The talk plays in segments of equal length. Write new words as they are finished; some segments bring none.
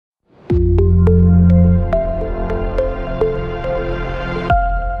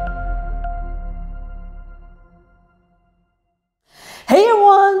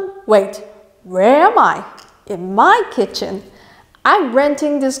Wait, where am I? In my kitchen. I'm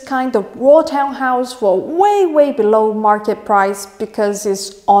renting this kind of raw townhouse for way below market price because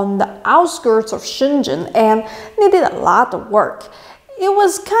it's on the outskirts of Shenzhen and needed a lot of work. It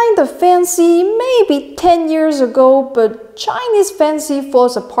was kind of fancy maybe 10 years ago, but Chinese fancy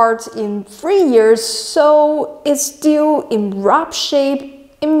falls apart in 3 years, so it's still in rough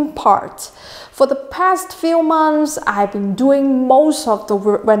shape in part. For the past few months, I've been doing most of the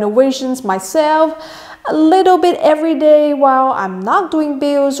renovations myself, a little bit every day while I'm not doing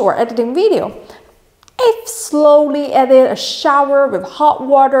bills or editing video. I've slowly added a shower with hot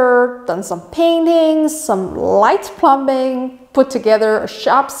water, done some painting, some light plumbing, put together a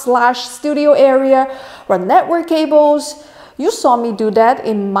shop/studio area, run network cables. You saw me do that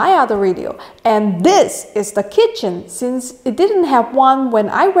in my other video. And this is the kitchen. Since it didn't have one when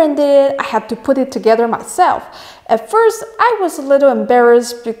I rented it, I had to put it together myself. At first, I was a little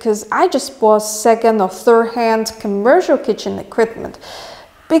embarrassed because I just bought second or third hand commercial kitchen equipment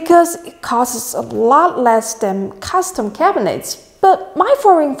because it costs a lot less than custom cabinets. But my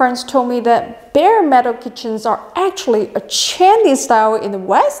foreign friends told me that bare metal kitchens are actually a trendy style in the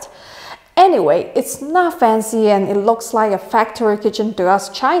West. Anyway, it's not fancy and it looks like a factory kitchen to us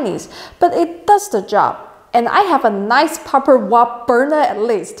Chinese, but it does the job. And I have a nice proper wok burner at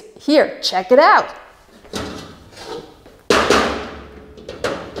least. Here, check it out.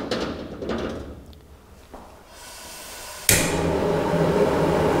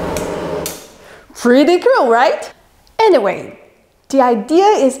 Pretty cool, right? Anyway, the idea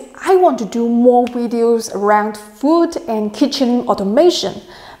is I want to do more videos around food and kitchen automation.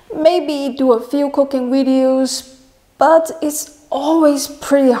 Maybe do a few cooking videos, but it's always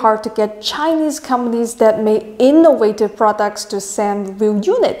pretty hard to get Chinese companies that make innovative products to send real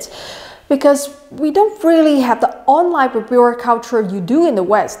units because we don't really have the online reviewer culture you do in the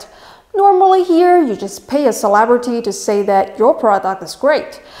West. Normally here, you just pay a celebrity to say that your product is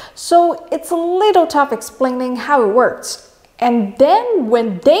great. So it's a little tough explaining how it works. And then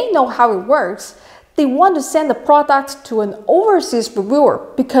when they know how it works, they want to send the product to an overseas reviewer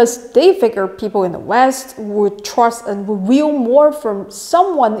because they figure people in the West would trust and review more from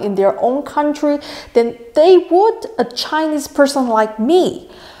someone in their own country than they would a Chinese person like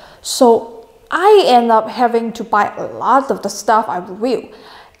me. So I end up having to buy a lot of the stuff I review.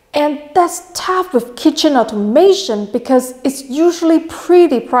 And that's tough with kitchen automation because it's usually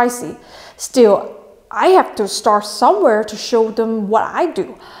pretty pricey. Still, I have to start somewhere to show them what I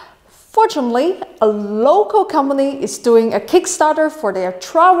do. Fortunately, a local company is doing a Kickstarter for their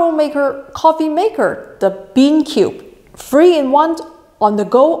travel maker coffee maker, the Beanque, 3-in-1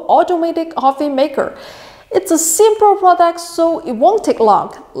 on-the-go automated coffee maker. It's a simple product, so it won't take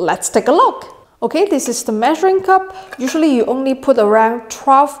long. Let's take a look. Okay, this is the measuring cup. Usually you only put around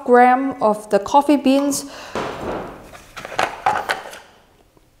 12 grams of the coffee beans.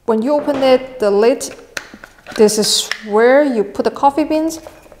 When you open it, the lid, this is where you put the coffee beans.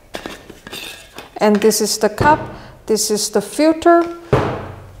 And this is the cup, this is the filter.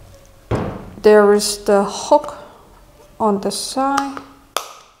 There is the hook on the side.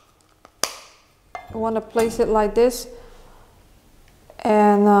 You want to place it like this.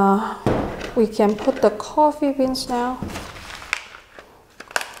 And we can put the coffee beans now.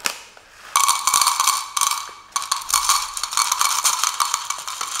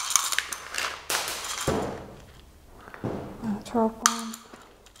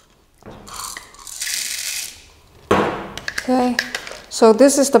 Okay, so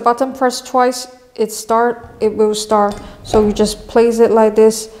this is the button, press twice, it will start. So you just place it like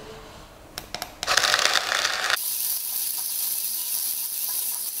this.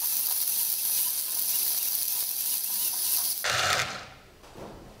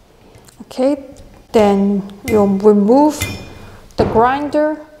 Okay, then you'll remove the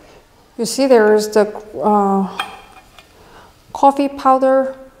grinder. You see there is the coffee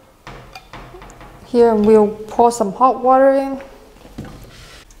powder. Here we'll pour some hot water in.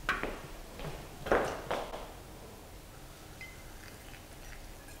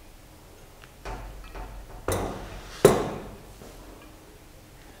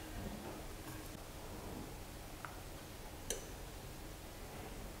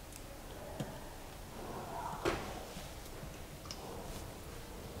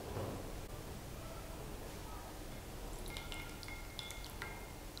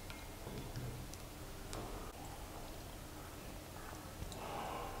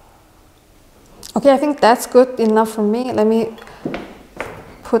 Okay, I think that's good enough for me. Let me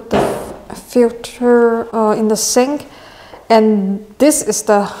put the filter in the sink. And this is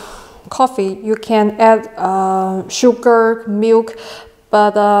the coffee. You can add sugar, milk,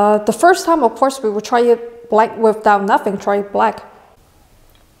 But the first time, of course, we will try it black without nothing. Try it black.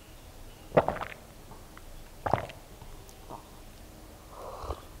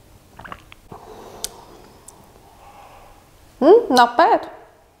 Not bad.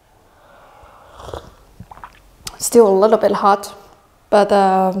 Still a little bit hot, but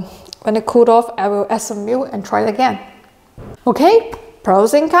when it cooled off, I will add some milk and try it again. Okay,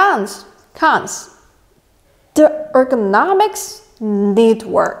 pros and cons. Cons. The ergonomics need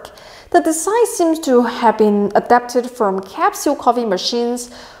work. The design seems to have been adapted from capsule coffee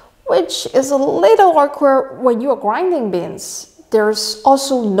machines, which is a little awkward when you are grinding beans. There's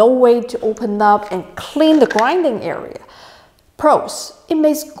also no way to open up and clean the grinding area. Pros, it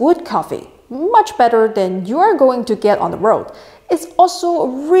makes good coffee, much better than you are going to get on the road. It's also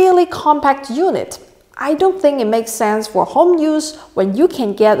a really compact unit. I don't think it makes sense for home use when you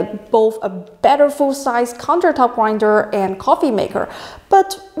can get both a better full-size countertop grinder and coffee maker.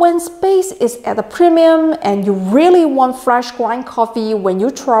 But when space is at a premium and you really want fresh grind coffee when you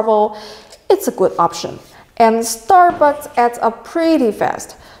travel, it's a good option. And Starbucks adds up pretty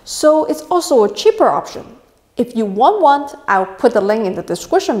fast, so it's also a cheaper option. If you want one, I'll put the link in the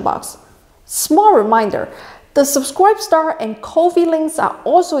description box. Small reminder, the Subscribe Star and Ko-fi links are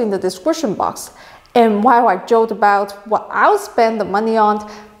also in the description box. And while I joked about what I'll spend the money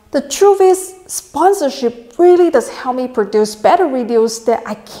on, the truth is sponsorship really does help me produce better videos that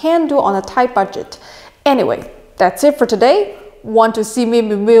I can do on a tight budget. Anyway, that's it for today. Want to see me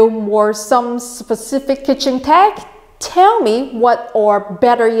review more some specific kitchen tech? Tell me what, or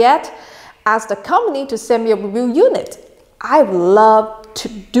better yet, ask the company to send me a review unit. I would love to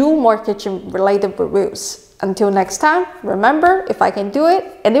do more kitchen related reviews. Until next time, remember, if I can do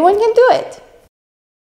it, anyone can do it.